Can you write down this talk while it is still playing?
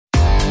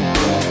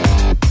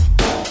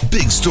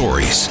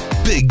stories,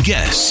 big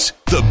guests,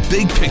 the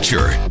big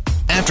picture.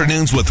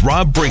 Afternoons with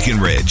Rob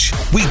Breckenridge.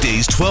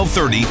 Weekdays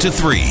 1230 to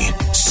 3,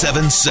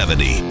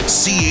 770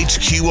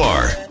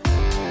 CHQR.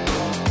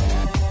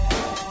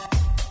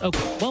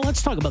 Okay, well,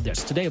 let's talk about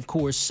this. Today, of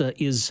course,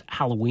 is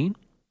Halloween.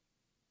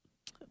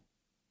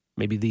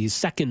 Maybe the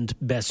second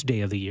best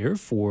day of the year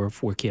for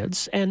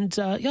kids. And,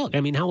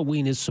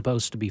 Halloween is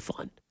supposed to be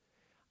fun.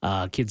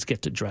 Kids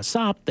get to dress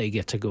up. They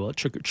get to go out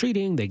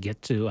trick-or-treating. They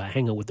get to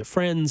hang out with their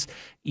friends,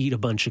 eat a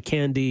bunch of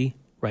candy,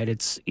 right?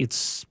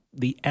 It's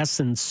the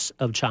essence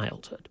of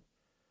childhood.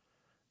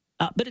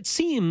 But it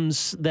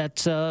seems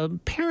that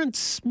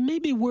parents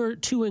maybe were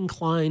too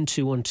inclined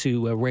to want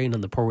to rain on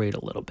the parade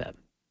a little bit.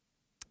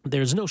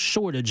 There's no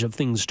shortage of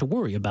things to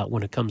worry about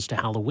when it comes to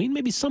Halloween.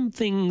 Maybe some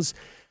things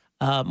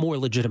more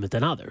legitimate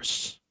than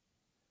others.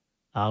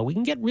 We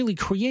can get really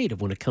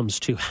creative when it comes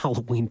to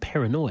Halloween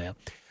paranoia,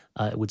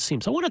 it would seem.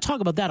 So I want to talk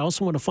about that. I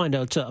also want to find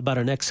out about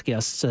our next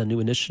guest's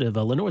new initiative.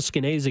 Lenore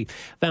Skenazy,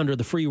 founder of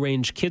the Free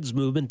Range Kids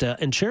Movement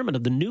and chairman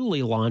of the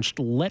newly launched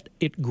Let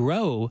It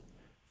Grow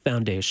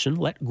Foundation,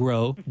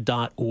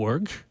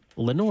 letgrow.org.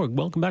 Lenore,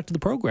 welcome back to the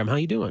program. How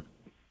you doing?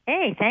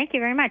 Hey, thank you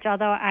very much.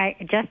 Although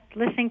just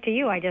listening to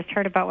you, I just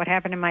heard about what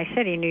happened in my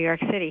city, New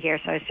York City here,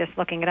 so I was just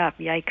looking it up.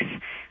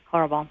 Yikes.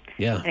 Horrible.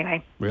 Yeah.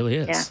 Anyway. Really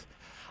is.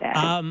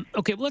 Yeah.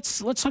 Okay, let's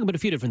talk about a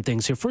few different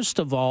things here. First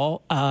of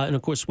all, and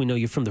of course we know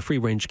you're from the Free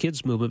Range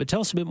Kids Movement, but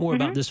tell us a bit more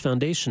about this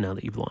foundation now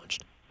that you've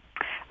launched.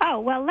 Oh,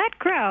 well, Let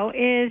Grow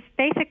is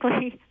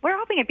basically, we're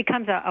hoping it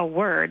becomes a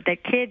word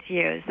that kids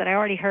use that I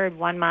already heard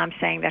one mom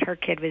saying that her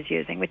kid was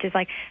using, which is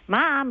like,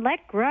 Mom,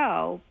 let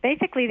grow.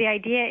 Basically, the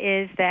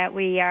idea is that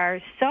we are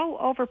so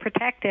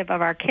overprotective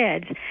of our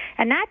kids,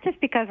 and not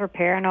just because we're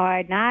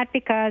paranoid, not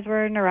because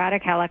we're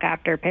neurotic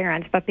helicopter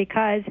parents, but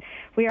because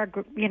we are,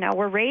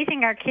 we're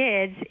raising our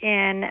kids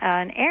in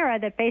an era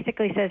that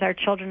basically says our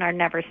children are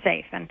never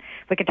safe. And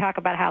we can talk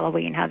about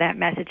Halloween, how that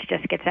message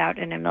just gets out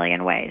in a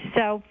million ways.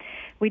 So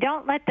we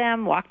don't let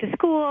them walk to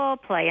school,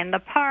 play in the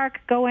park,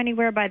 go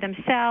anywhere by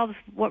themselves,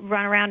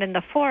 run around in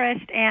the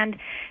forest. And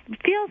it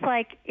feels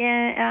like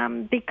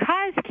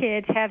because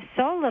kids have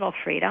so little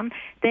freedom,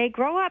 they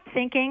grow up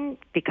thinking,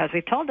 because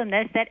we've told them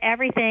this, that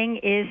everything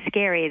is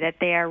scary, that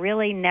they are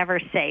really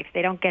never safe.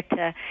 They don't get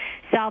to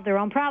solve their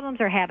own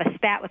problems or have a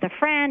spat with a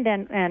friend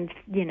and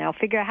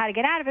figure out how to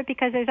get out of it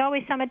because there's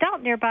always some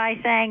adult nearby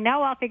saying,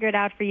 no, I'll figure it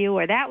out for you,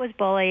 or that was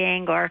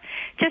bullying, or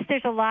just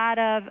there's a lot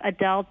of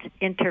adult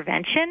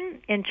intervention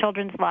in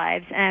children's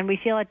lives, and we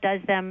feel it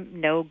does them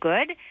no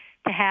good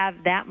to have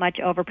that much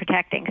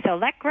overprotecting. So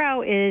Let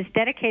Grow is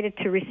dedicated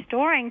to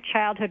restoring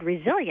childhood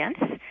resilience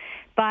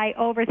by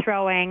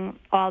overthrowing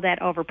all that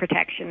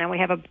overprotection. And we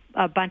have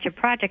a bunch of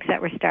projects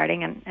that we're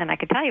starting, and I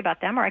could tell you about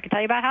them, or I could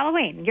tell you about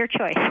Halloween. Your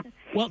choice.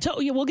 Well,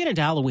 we'll get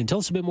into Halloween. Tell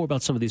us a bit more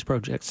about some of these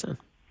projects then.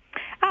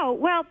 Oh,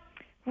 well,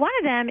 one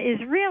of them is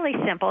really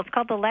simple. It's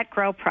called the Let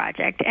Grow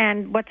Project,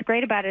 and what's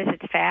great about it is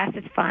it's fast,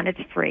 it's fun, it's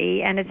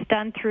free, and it's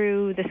done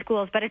through the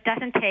schools, but it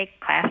doesn't take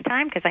class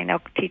time because I know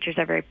teachers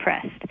are very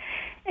pressed.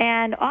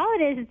 And all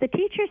it is the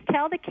teachers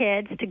tell the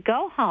kids to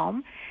go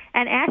home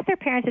and ask their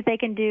parents if they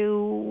can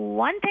do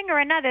one thing or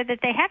another that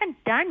they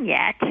haven't done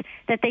yet,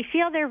 that they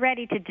feel they're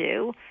ready to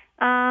do,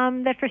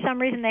 that for some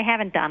reason they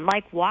haven't done,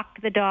 like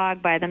walk the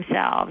dog by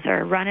themselves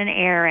or run an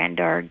errand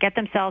or get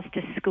themselves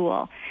to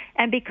school.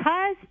 And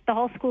because the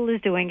whole school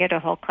is doing it, or the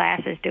whole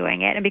class is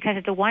doing it, and because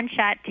it's a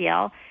one-shot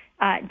deal,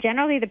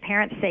 generally the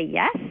parents say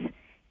yes.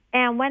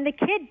 And when the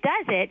kid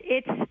does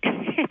it,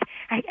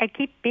 I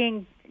keep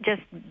being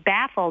just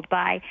baffled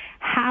by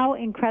how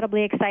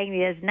incredibly exciting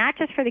it is, not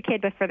just for the kid,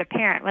 but for the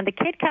parent. When the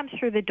kid comes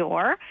through the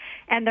door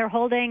and they're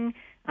holding,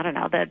 I don't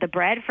know, the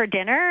bread for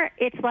dinner,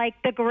 it's like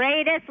the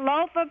greatest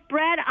loaf of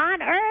bread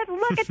on earth.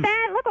 Look at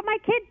that. Look what my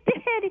kid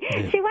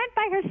did. She went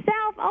by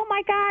herself. Oh,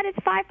 my God, it's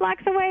 5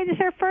 blocks away. This is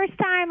her first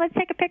time. Let's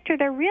take a picture.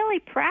 They're really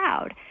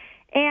proud.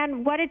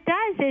 And what it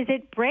does is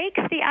it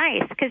breaks the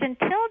ice, because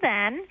until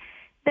then,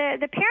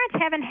 the parents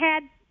haven't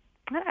had,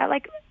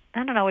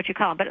 I don't know what you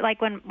call them, but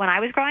like when I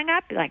was growing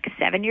up, like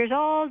 7 years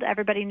old,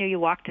 everybody knew you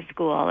walked to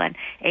school, and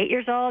 8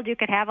 years old, you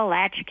could have a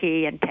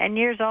latchkey, and 10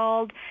 years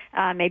old,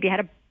 maybe you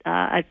had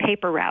a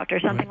paper route or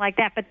something like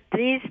that. But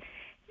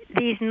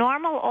these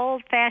normal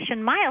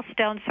old-fashioned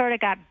milestones sort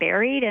of got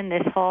buried in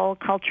this whole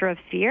culture of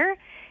fear.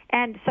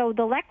 And so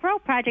the Let Grow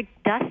Project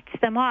dusts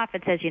them off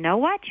and says, you know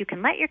what, you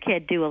can let your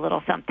kid do a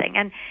little something.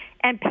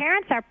 And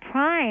parents are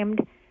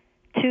primed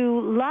to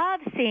love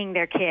seeing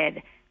their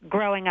kid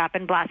growing up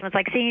and blossom. It's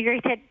like seeing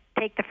your kid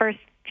take the first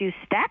few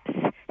steps.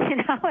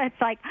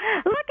 It's like,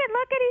 look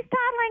at he's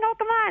toddling. Oh,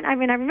 come on. I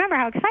mean, I remember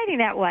how exciting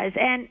that was.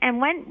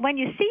 And when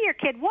you see your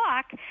kid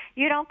walk,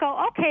 you don't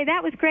go, okay,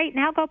 that was great.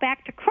 Now go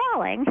back to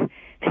crawling,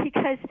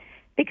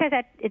 because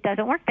it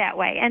doesn't work that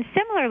way. And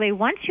similarly,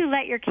 once you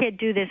let your kid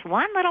do this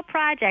one little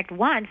project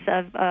once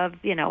of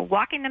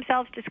walking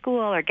themselves to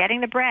school or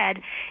getting the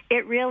bread,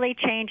 it really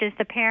changes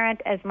the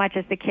parent as much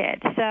as the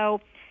kid.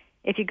 So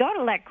if you go to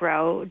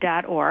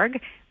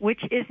letgrow.org,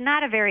 which is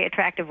not a very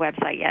attractive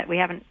website yet, we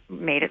haven't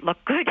made it look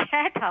good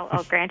yet,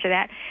 I'll grant you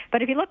that.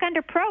 But if you look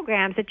under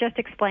programs, it just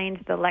explains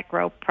the Let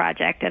Grow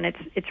project, and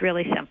it's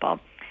really simple.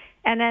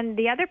 And then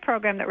the other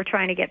program that we're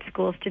trying to get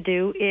schools to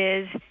do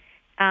is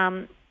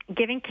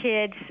giving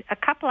kids a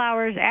couple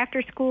hours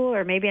after school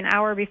or maybe an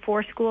hour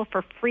before school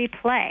for free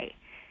play.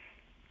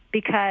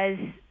 Because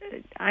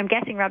I'm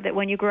guessing, Rob, that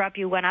when you grew up,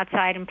 you went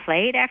outside and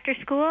played after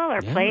school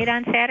or played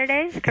on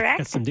Saturdays, correct?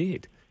 Yes,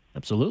 indeed.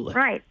 Absolutely.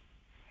 Right.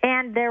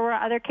 And there were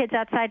other kids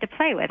outside to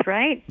play with,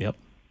 right? Yep.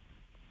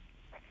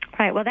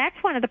 Right. Well, that's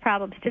one of the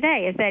problems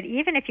today is that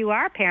even if you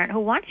are a parent who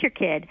wants your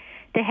kid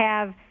to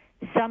have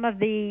some of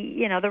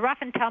the, the rough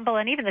and tumble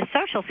and even the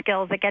social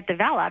skills that get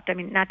developed, I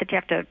mean, not that you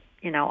have to,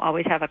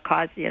 always have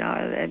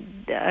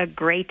a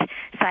great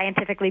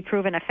scientifically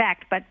proven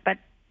effect, but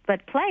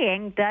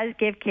playing does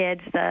give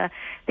kids the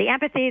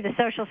empathy, the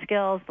social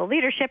skills, the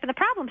leadership, and the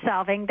problem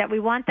solving that we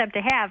want them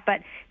to have,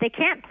 but they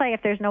can't play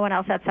if there's no one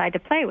else outside to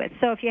play with.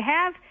 So if you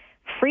have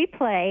free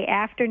play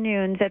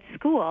afternoons at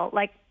school,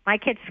 like my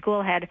kids'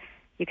 school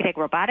you could take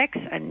robotics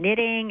and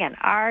knitting and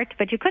art,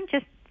 but you couldn't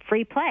just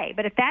free play.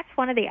 But if that's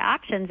one of the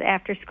options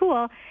after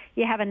school,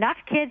 you have enough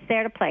kids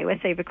there to play with.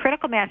 So you have a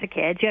critical mass of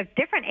kids. You have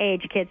different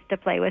age kids to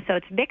play with, so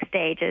it's mixed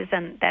ages,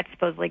 and that's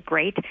supposedly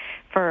great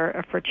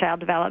for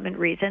child development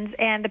reasons.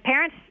 And the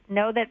parents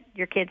know that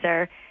your kids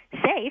are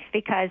safe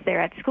because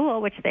they're at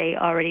school, which they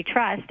already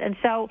trust. And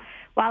so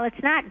while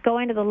it's not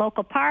going to the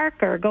local park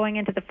or going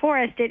into the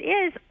forest, it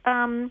is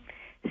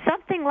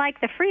something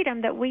like the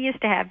freedom that we used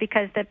to have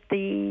because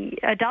the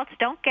adults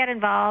don't get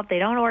involved, they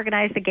don't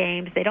organize the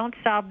games, they don't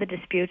solve the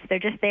disputes, they're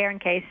just there in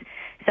case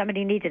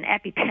somebody needs an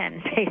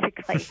EpiPen,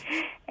 basically.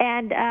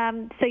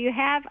 And so you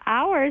have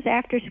hours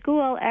after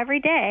school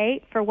every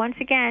day for, once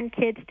again,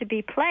 kids to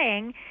be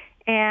playing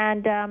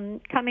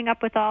and coming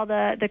up with all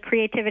the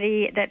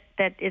creativity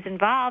that is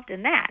involved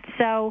in that.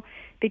 So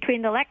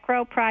between the Let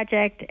Grow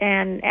project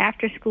and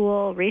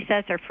after-school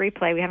recess or free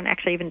play, we haven't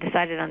actually even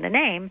decided on the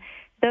name,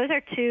 those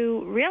are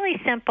two really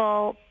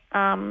simple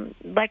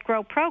Let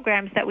Grow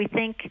programs that we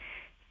think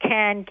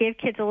can give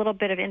kids a little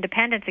bit of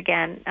independence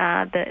again,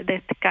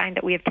 the kind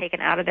that we have taken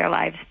out of their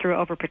lives through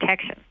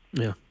overprotection.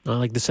 Yeah, I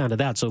like the sound of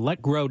that. So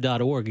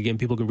letgrow.org, again,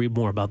 people can read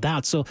more about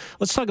that. So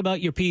let's talk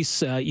about your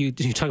piece. You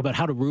talk about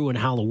how to ruin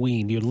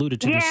Halloween. You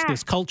alluded to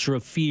this culture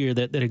of fear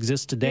that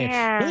exists today.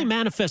 Yeah. It really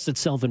manifests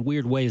itself in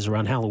weird ways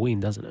around Halloween,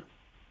 doesn't it?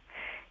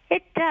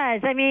 It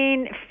does. I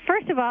mean,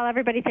 first of all,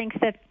 everybody thinks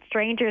that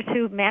strangers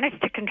who manage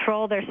to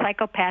control their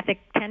psychopathic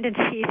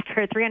tendencies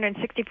for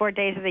 364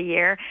 days of the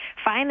year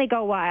finally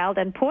go wild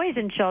and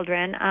poison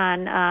children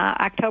on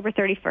October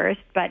 31st.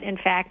 But in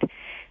fact,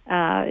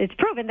 it's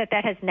proven that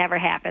has never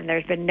happened.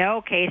 There's been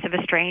no case of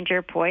a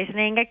stranger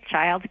poisoning a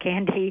child's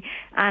candy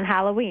on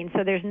Halloween.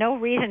 So there's no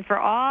reason for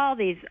all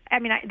these. I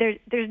mean,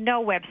 there's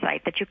no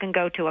website that you can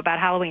go to about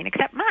Halloween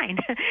except mine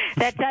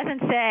that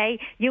doesn't say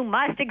you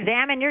must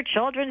examine your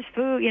children's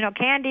food,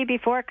 candy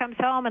before it comes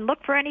home and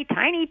look for any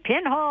tiny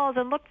pinholes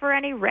and look for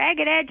any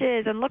ragged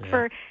edges and look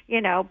for,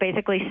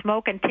 basically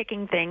smoke and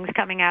ticking things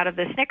coming out of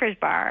the Snickers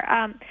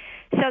bar.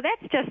 So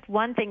that's just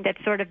one thing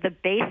that's sort of the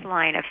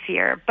baseline of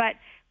fear. But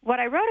what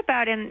I wrote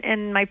about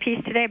in my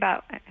piece today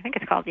about, I think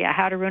it's called,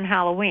 How to Ruin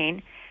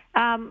Halloween,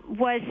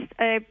 was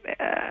an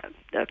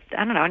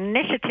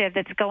initiative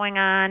that's going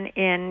on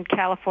in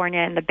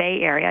California in the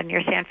Bay Area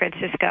near San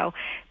Francisco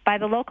by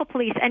the local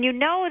police. And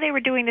they were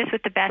doing this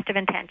with the best of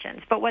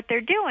intentions. But what they're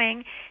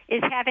doing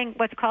is having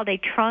what's called a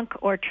trunk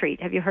or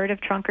treat. Have you heard of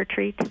trunk or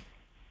treat?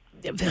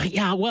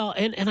 Yeah, well,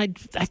 and I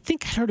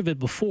think I'd heard of it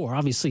before.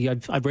 Obviously,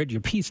 I've read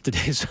your piece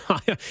today, so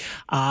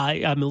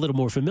I'm a little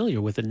more familiar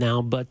with it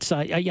now. But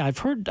I've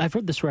heard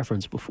this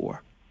reference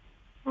before.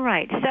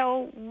 Right.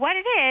 So what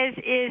it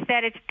is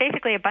that it's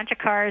basically a bunch of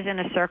cars in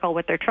a circle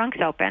with their trunks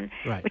open,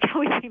 which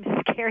always seems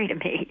scary to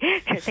me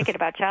if you're thinking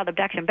about child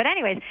abduction. But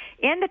anyways,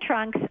 in the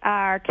trunks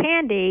are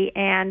candy,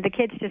 and the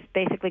kids just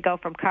basically go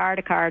from car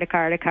to car to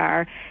car to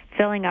car,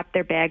 filling up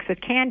their bags with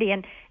candy.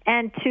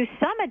 And to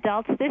some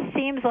adults, this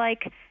seems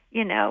like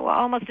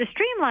almost a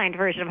streamlined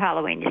version of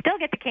Halloween. You still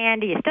get the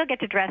candy, you still get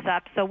to dress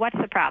up, so what's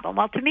the problem?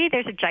 Well, to me,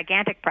 there's a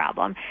gigantic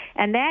problem,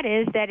 and that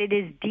is that it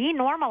is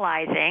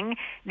denormalizing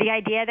the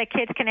idea that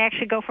kids can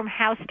actually go from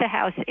house to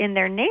house in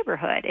their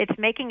neighborhood. It's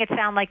making it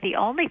sound like the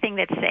only thing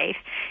that's safe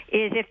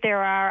is if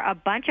there are a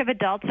bunch of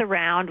adults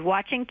around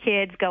watching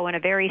kids go in a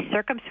very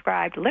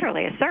circumscribed,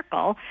 literally a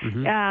circle,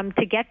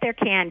 to get their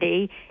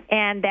candy,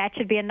 and that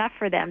should be enough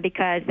for them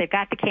because they've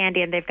got the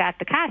candy and they've got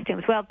the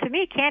costumes. Well, to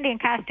me, candy and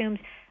costumes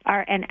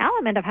are an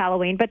element of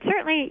Halloween, but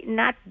certainly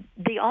not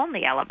the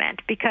only element,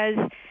 because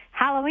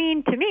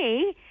Halloween, to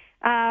me,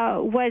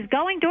 was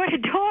going door to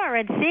door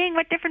and seeing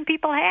what different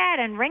people had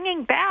and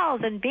ringing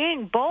bells and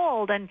being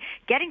bold and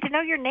getting to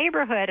know your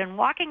neighborhood and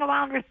walking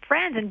around with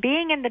friends and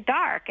being in the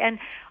dark. And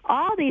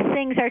all these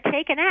things are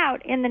taken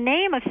out in the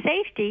name of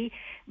safety,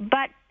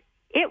 but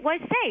it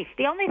was safe.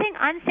 The only thing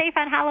unsafe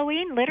on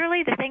Halloween,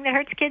 literally the thing that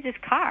hurts kids, is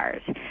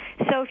cars.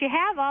 So if you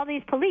have all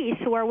these police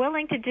who are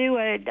willing to do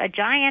a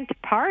giant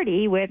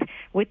party with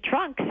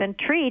trunks and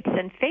treats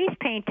and face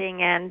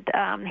painting and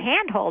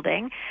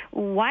hand-holding,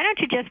 why don't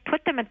you just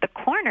put them at the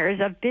corners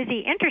of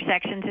busy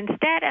intersections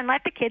instead and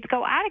let the kids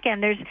go out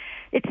again?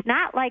 It's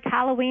not like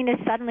Halloween is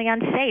suddenly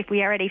unsafe.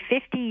 We are at a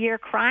 50-year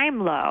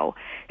crime low.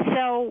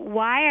 So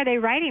why are they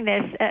writing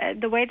this?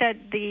 The way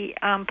that the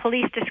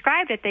police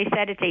described it, they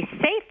said it's a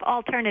safe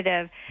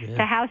alternative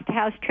to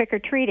house-to-house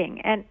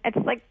trick-or-treating. And it's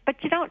like,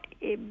 but you don't,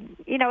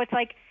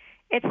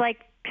 it's like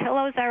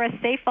pillows are a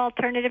safe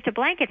alternative to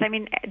blankets. I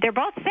mean, they're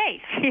both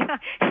safe.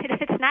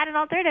 It's not an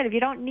alternative. You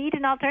don't need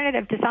an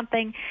alternative to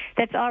something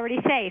that's already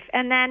safe.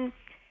 And then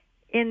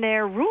in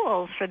their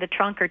rules for the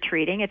trunk or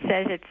treating, it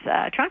says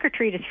it's trunk or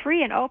treat is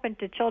free and open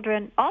to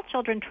children, all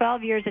children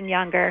 12 years and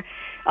younger.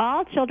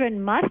 All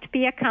children must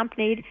be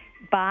accompanied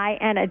by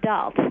an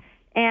adult.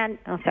 And,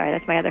 sorry,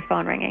 that's my other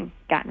phone ringing.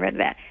 Gotten rid of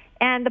that.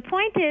 And the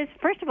point is,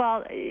 first of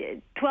all,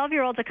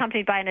 12-year-olds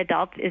accompanied by an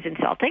adult is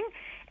insulting.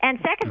 And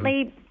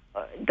secondly,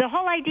 the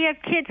whole idea of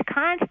kids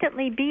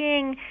constantly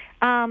being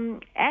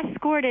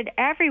escorted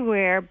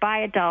everywhere by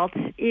adults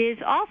is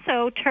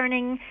also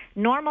turning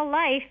normal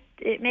life.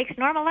 It makes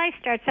normal life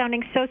start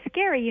sounding so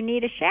scary. You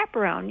need a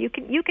chaperone. You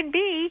can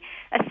be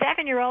a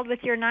 7-year-old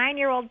with your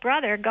 9-year-old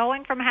brother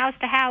going from house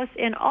to house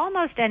in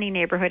almost any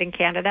neighborhood in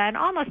Canada and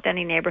almost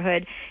any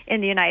neighborhood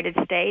in the United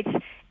States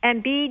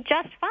and be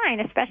just fine,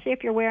 especially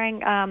if you're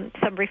wearing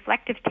some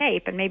reflective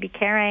tape and maybe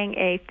carrying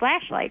a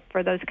flashlight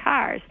for those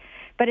cars.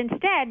 But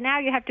instead, now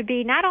you have to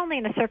be not only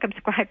in a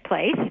circumscribed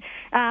place,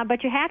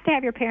 but you have to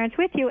have your parents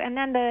with you. And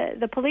then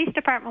the police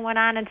department went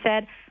on and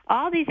said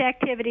all these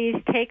activities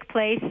take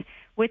place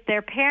with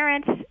their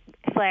parents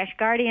 /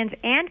 guardians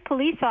and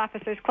police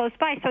officers close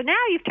by. So now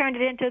you've turned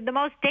it into the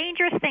most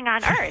dangerous thing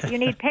on earth. You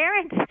need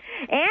parents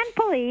and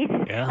police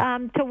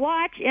to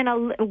watch in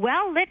a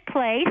well-lit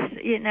place,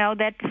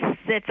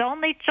 that's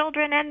only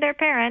children and their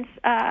parents,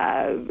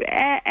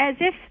 as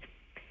if,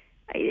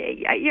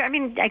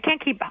 I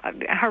can't keep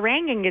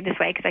haranguing you this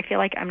way because I feel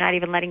like I'm not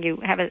even letting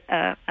you have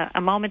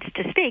a moment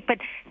to speak. But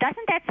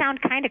doesn't that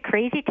sound kind of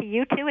crazy to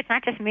you, too? It's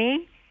not just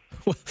me?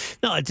 Well,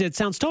 no, it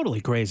sounds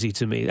totally crazy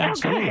to me.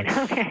 Absolutely.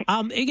 Okay.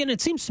 Again,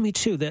 it seems to me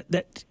too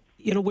that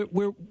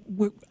we're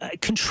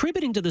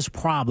contributing to this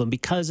problem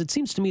because it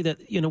seems to me that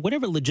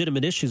whatever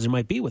legitimate issues there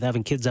might be with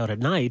having kids out at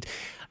night,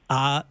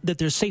 that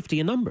there's safety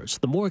in numbers.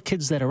 The more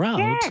kids that are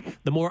out,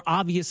 the more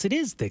obvious it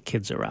is that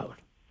kids are out.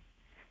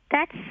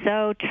 That's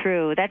so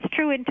true. That's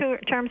true in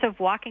terms of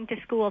walking to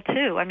school,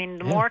 too. I mean,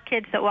 the more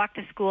kids that walk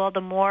to school,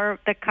 the more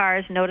the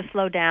cars know to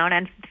slow down.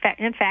 And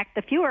in fact,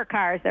 the fewer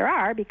cars there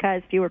are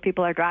because fewer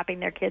people are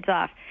dropping their kids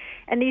off.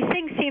 And these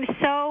things seem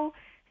so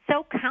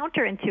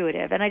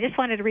counterintuitive. And I just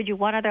wanted to read you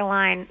one other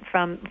line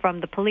from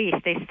the police.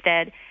 They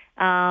said,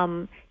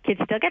 kids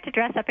still get to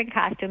dress up in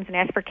costumes and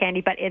ask for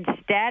candy, but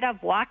instead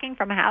of walking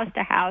from house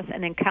to house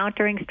and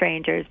encountering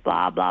strangers,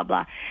 blah, blah,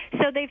 blah.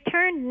 So they've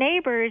turned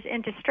neighbors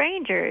into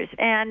strangers.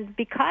 And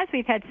because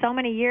we've had so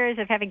many years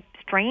of having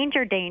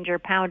stranger danger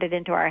pounded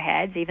into our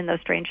heads, even though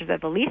strangers are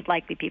the least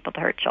likely people to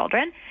hurt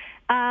children,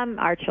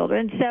 our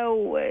children.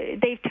 So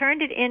they've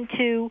turned it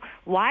into,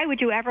 why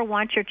would you ever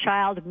want your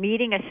child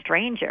meeting a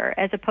stranger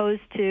as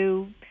opposed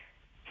to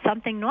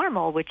something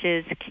normal, which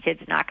is kids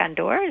knock on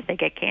doors, they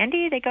get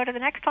candy, they go to the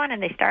next one, and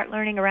they start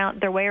learning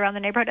their way around the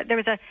neighborhood. There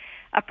was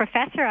a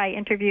professor I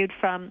interviewed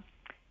from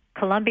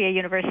Columbia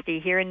University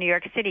here in New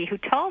York City who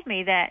told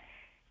me that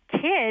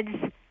kids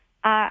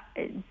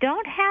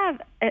don't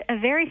have a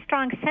very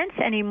strong sense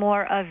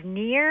anymore of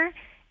near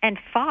and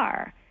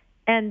far.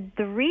 And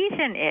the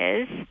reason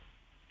is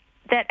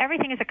that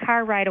everything is a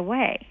car ride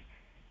away.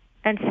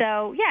 And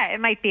so, it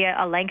might be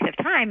a length of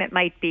time. It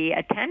might be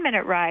a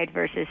 10-minute ride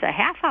versus a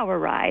half-hour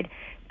ride.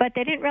 But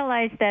they didn't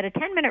realize that a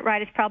 10-minute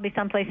ride is probably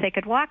someplace they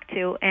could walk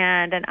to,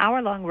 and an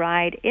hour-long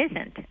ride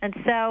isn't. And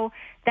so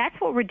that's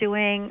what we're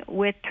doing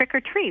with Trick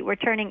or Treat. We're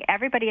turning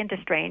everybody into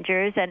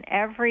strangers and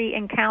every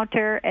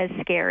encounter as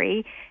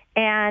scary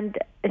and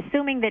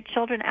assuming that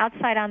children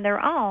outside on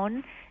their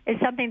own is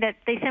something that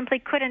they simply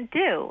couldn't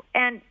do.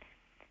 And,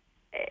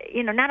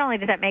 not only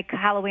does that make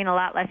Halloween a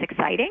lot less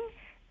exciting,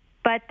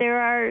 but there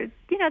are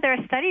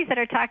studies that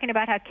are talking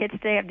about how kids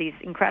today have these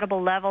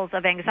incredible levels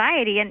of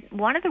anxiety. And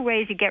one of the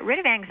ways you get rid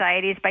of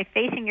anxiety is by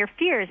facing your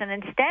fears. And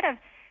instead of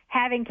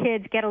having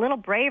kids get a little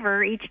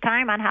braver each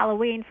time on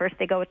Halloween, first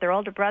they go with their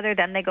older brother,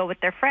 then they go with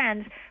their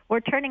friends, we're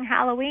turning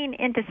Halloween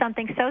into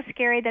something so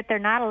scary that they're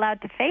not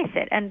allowed to face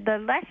it. And the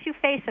less you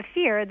face a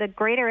fear, the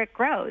greater it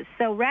grows.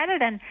 So rather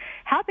than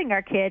helping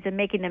our kids and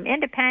making them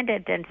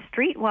independent and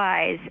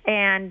streetwise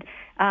and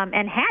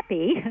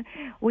happy,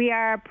 we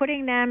are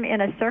putting them in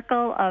a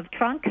circle of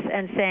trunks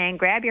and saying,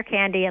 grab your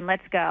candy and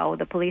let's go.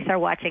 The police are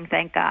watching,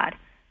 thank God.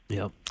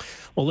 Yeah.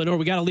 Well, Lenore,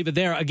 we got to leave it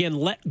there. Again,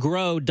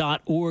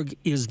 letgrow.org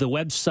is the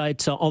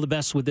website. All the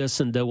best with this,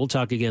 and we'll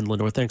talk again,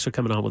 Lenore. Thanks for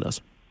coming on with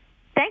us.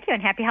 Thank you,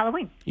 and happy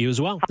Halloween. You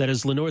as well. That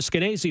is Lenore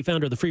Skenazy,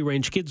 founder of the Free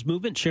Range Kids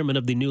Movement, chairman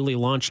of the newly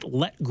launched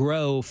Let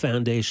Grow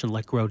Foundation,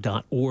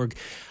 letgrow.org.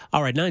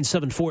 All right,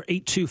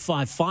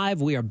 974-8255.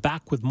 We are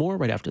back with more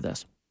right after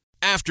this.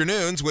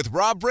 Afternoons with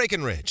Rob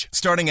Breckenridge,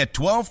 starting at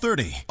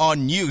 12:30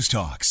 on News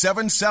Talk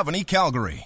 770 Calgary.